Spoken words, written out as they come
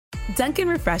Dunkin'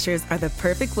 Refreshers are the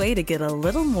perfect way to get a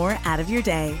little more out of your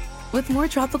day. With more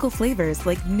tropical flavors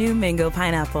like new mango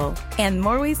pineapple and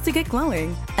more ways to get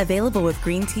glowing. Available with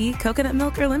green tea, coconut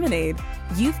milk, or lemonade.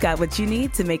 You've got what you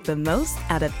need to make the most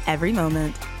out of every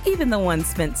moment, even the ones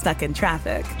spent stuck in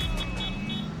traffic.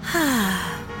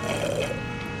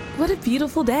 What a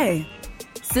beautiful day.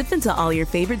 Sip into all your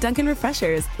favorite Dunkin'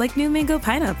 Refreshers like new mango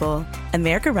pineapple.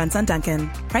 America runs on Dunkin'.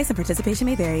 Price and participation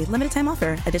may vary. Limited time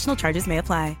offer. Additional charges may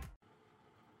apply.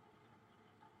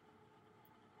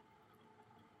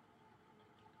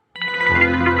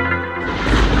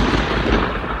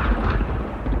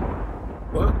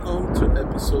 Welcome to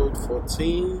episode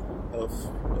 14 of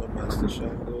Master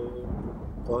Shango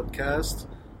podcast,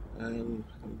 and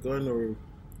I'm going to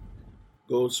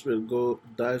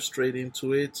dive straight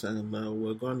into it, and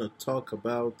we're going to talk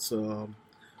about the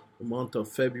month of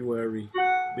February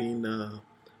being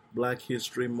Black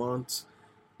History Month,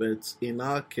 but in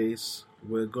our case,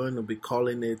 we're going to be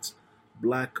calling it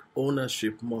Black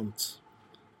Ownership Month.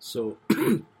 So,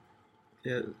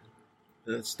 yeah,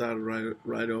 let's start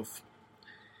right off.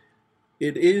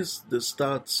 It is the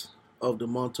start of the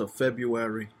month of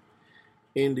February.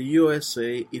 In the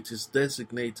USA, it is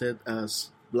designated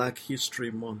as Black History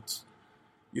Month.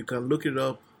 You can look it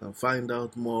up and find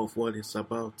out more of what it's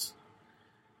about.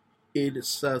 It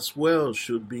is as well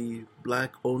should be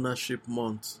Black Ownership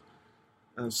Month,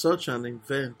 and such an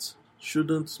event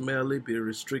shouldn't merely be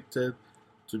restricted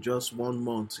to just one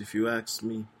month, if you ask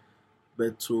me,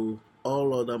 but to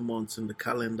all other months in the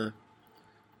calendar.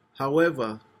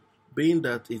 However, being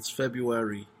that it's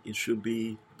February, it should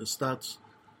be the start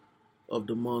of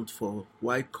the month for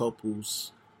white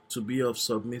couples to be of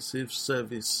submissive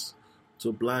service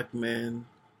to black men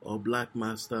or black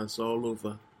masters all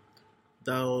over.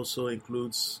 That also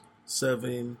includes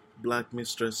serving black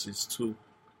mistresses too.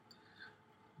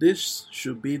 This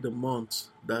should be the month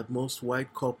that most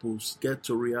white couples get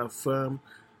to reaffirm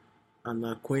and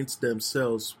acquaint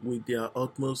themselves with their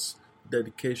utmost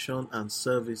dedication and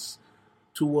service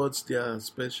towards their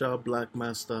special black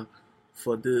master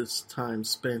for this time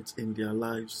spent in their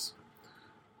lives.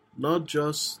 Not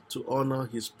just to honor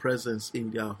his presence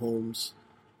in their homes,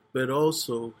 but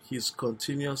also his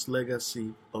continuous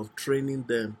legacy of training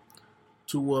them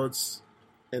towards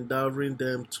endowing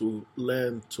them to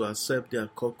learn to accept their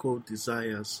cocoa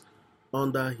desires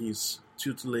under his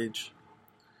tutelage.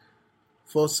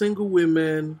 For single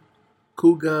women,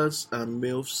 cougars, and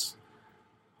MILFs,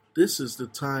 this is the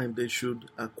time they should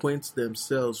acquaint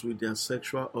themselves with their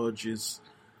sexual urges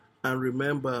and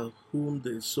remember whom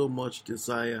they so much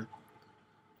desire.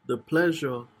 The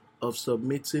pleasure of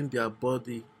submitting their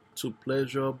body to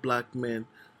pleasure black men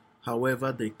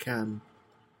however they can.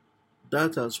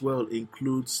 That as well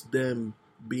includes them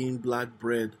being black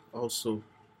bred also.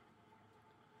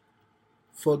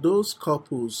 For those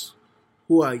couples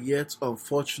who are yet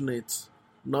unfortunate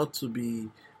not to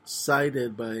be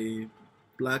sided by a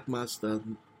black master,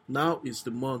 now is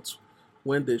the month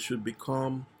when they should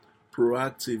become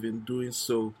proactive in doing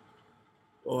so,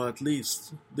 or at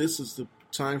least this is the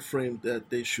time frame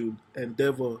that they should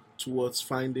endeavor towards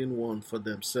finding one for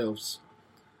themselves.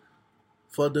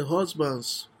 For the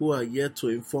husbands who are yet to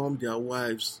inform their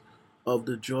wives of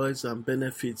the joys and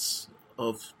benefits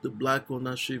of the black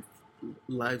ownership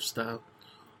lifestyle,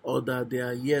 or that they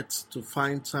are yet to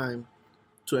find time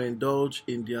to indulge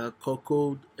in their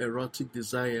cuckold erotic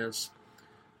desires,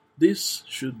 this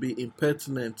should be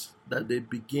impertinent that they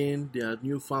begin their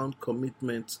newfound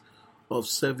commitment of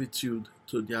servitude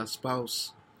to their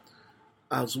spouse,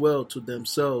 as well to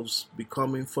themselves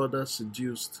becoming further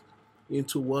seduced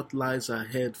into what lies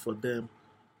ahead for them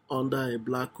under a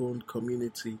black-owned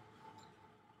community.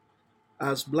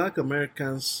 As black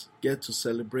Americans get to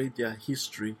celebrate their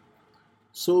history,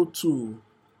 so too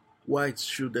whites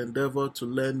should endeavor to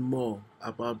learn more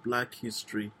about black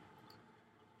history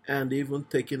and even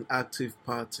taking active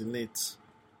part in it,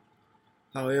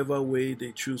 however way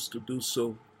they choose to do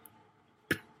so.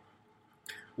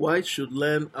 Whites should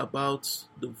learn about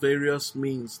the various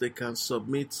means they can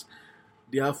submit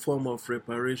their form of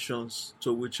reparations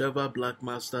to whichever black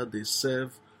master they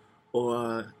serve or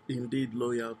are indeed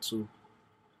loyal to.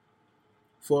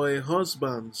 For a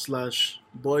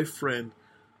husband/boyfriend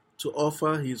to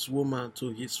offer his woman to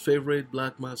his favorite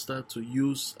black master to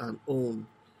use and own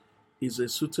is a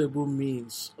suitable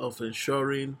means of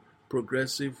ensuring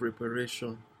progressive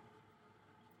reparation.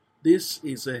 This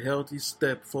is a healthy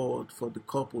step forward for the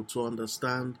couple to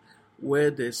understand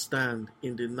where they stand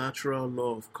in the natural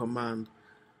law of command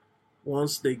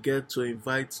once they get to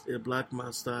invite a black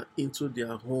master into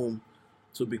their home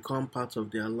to become part of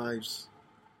their lives.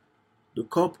 The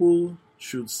couple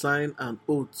should sign an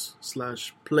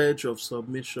oath/pledge of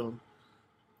submission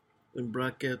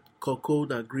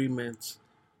 (cuckold agreement)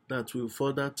 that will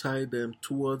further tie them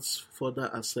towards further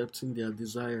accepting their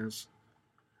desires.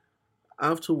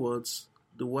 Afterwards,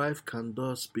 the wife can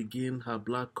thus begin her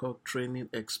black cock training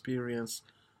experience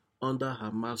under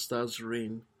her master's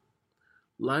reign.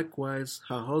 Likewise,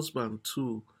 her husband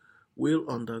too will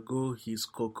undergo his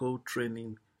cuckold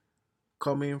training,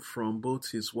 coming from both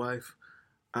his wife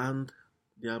and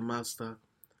their master,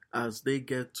 as they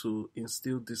get to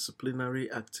instill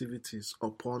disciplinary activities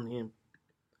upon him.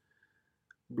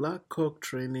 Black cock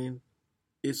training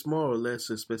is more or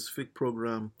less a specific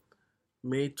program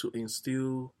made to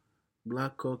instill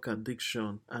black cock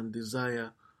addiction and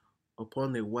desire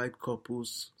upon a white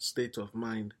couple's state of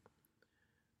mind.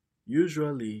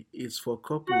 Usually, it's for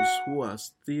couples who are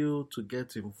still to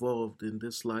get involved in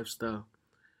this lifestyle,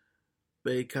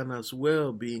 but it can as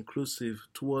well be inclusive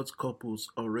towards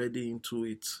couples already into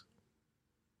it.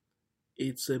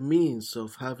 It's a means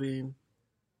of having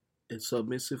a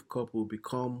submissive couple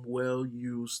become well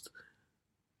used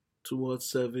towards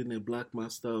serving a black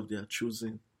master of their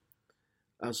choosing.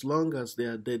 As long as they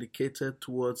are dedicated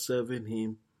towards serving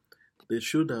him, they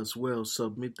should as well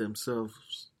submit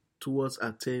themselves towards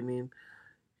attaining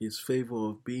his favor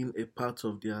of being a part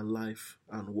of their life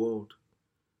and world.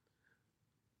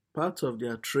 Part of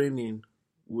their training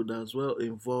would as well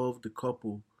involve the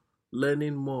couple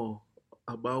learning more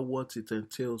about what it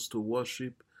entails to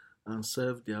worship and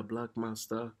serve their black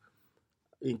master,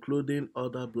 including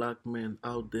other black men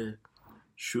out there,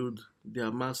 should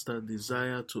their master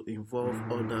desire to involve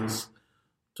others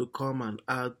to come and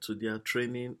add to their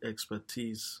training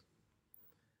expertise.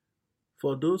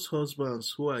 For those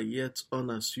husbands who are yet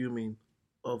unassuming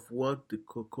of what the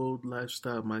cuckold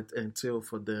lifestyle might entail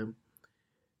for them,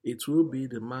 it will be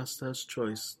the master's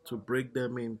choice to break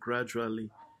them in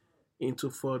gradually into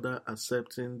further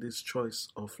accepting this choice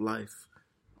of life.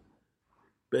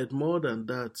 But more than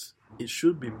that, it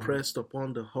should be pressed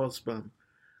upon the husband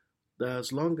that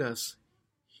as long as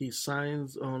he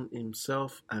signs on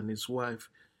himself and his wife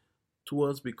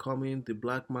towards becoming the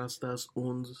black master's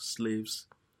own slaves,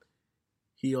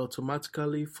 he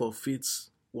automatically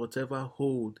forfeits whatever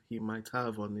hold he might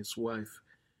have on his wife,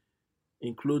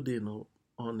 including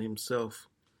on himself.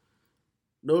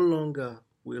 No longer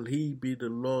will he be the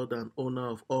lord and owner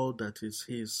of all that is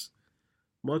his.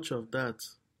 Much of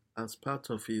that, as part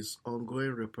of his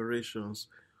ongoing reparations,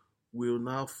 will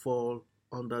now fall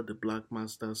under the black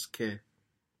master's care.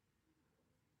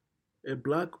 A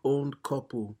black-owned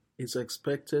couple is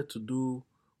expected to do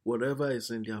whatever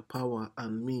is in their power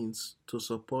and means to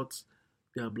support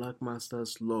their black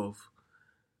master's love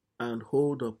and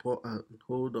hold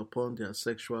upon their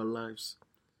sexual lives,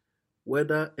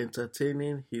 whether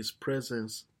entertaining his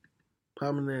presence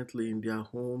permanently in their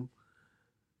home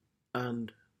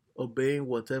and obeying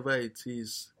whatever it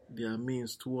is their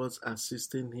means towards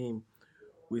assisting him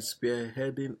with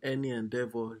spearheading any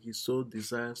endeavor he so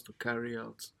desires to carry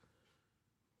out,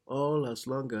 all as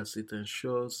long as it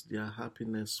ensures their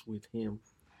happiness with him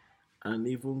and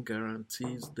even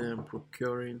guarantees them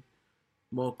procuring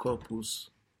more couples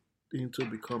into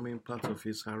becoming part of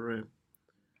his harem.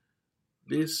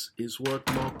 This is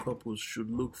what more couples should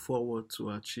look forward to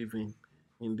achieving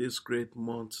in this great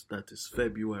month that is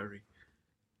February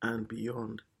and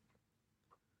beyond.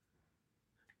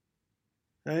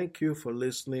 Thank you for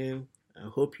listening. I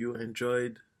hope you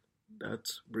enjoyed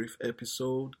that brief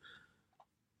episode.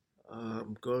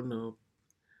 I'm gonna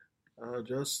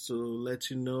just to let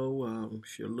you know,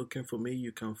 if you're looking for me,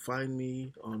 you can find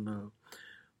me on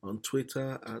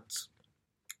Twitter at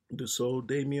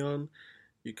TheSoulDamion.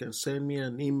 You can send me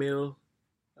an email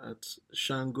at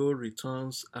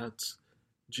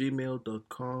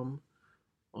shangoreturns@gmail.com,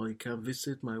 or you can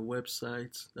visit my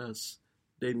website, that's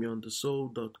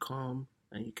DamienTheSoul.com,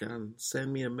 and you can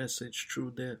send me a message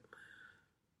through there.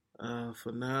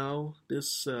 For now, you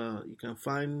can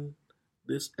find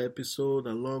this episode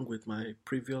along with my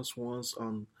previous ones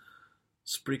on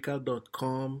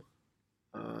Spreaker.com.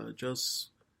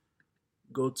 Just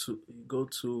go to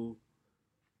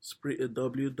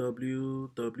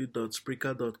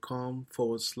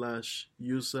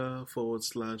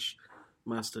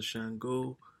www.spreaker.com/user/Master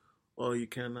Shango, or you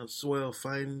can as well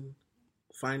find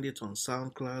it on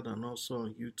SoundCloud and also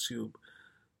on YouTube.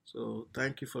 So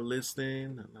thank you for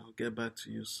listening, and I'll get back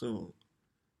to you soon.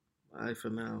 Bye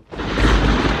for now.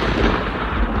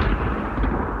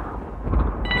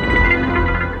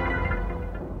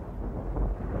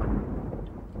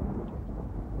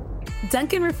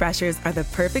 Dunkin' Refreshers are the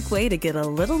perfect way to get a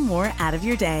little more out of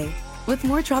your day. with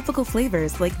more tropical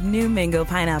flavors like new mango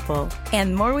pineapple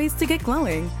and more ways to get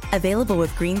glowing. Available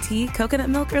with green tea, coconut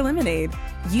milk, or lemonade.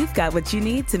 You've got what you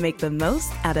need to make the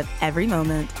most out of every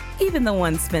moment, even the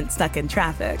ones spent stuck in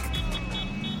traffic.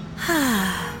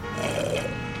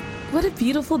 What a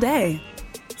beautiful day.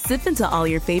 Sip into all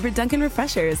your favorite Dunkin'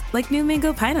 refreshers like new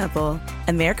mango pineapple.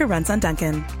 America runs on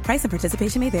Dunkin'. Price and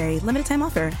participation may vary. Limited time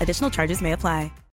offer. Additional charges may apply.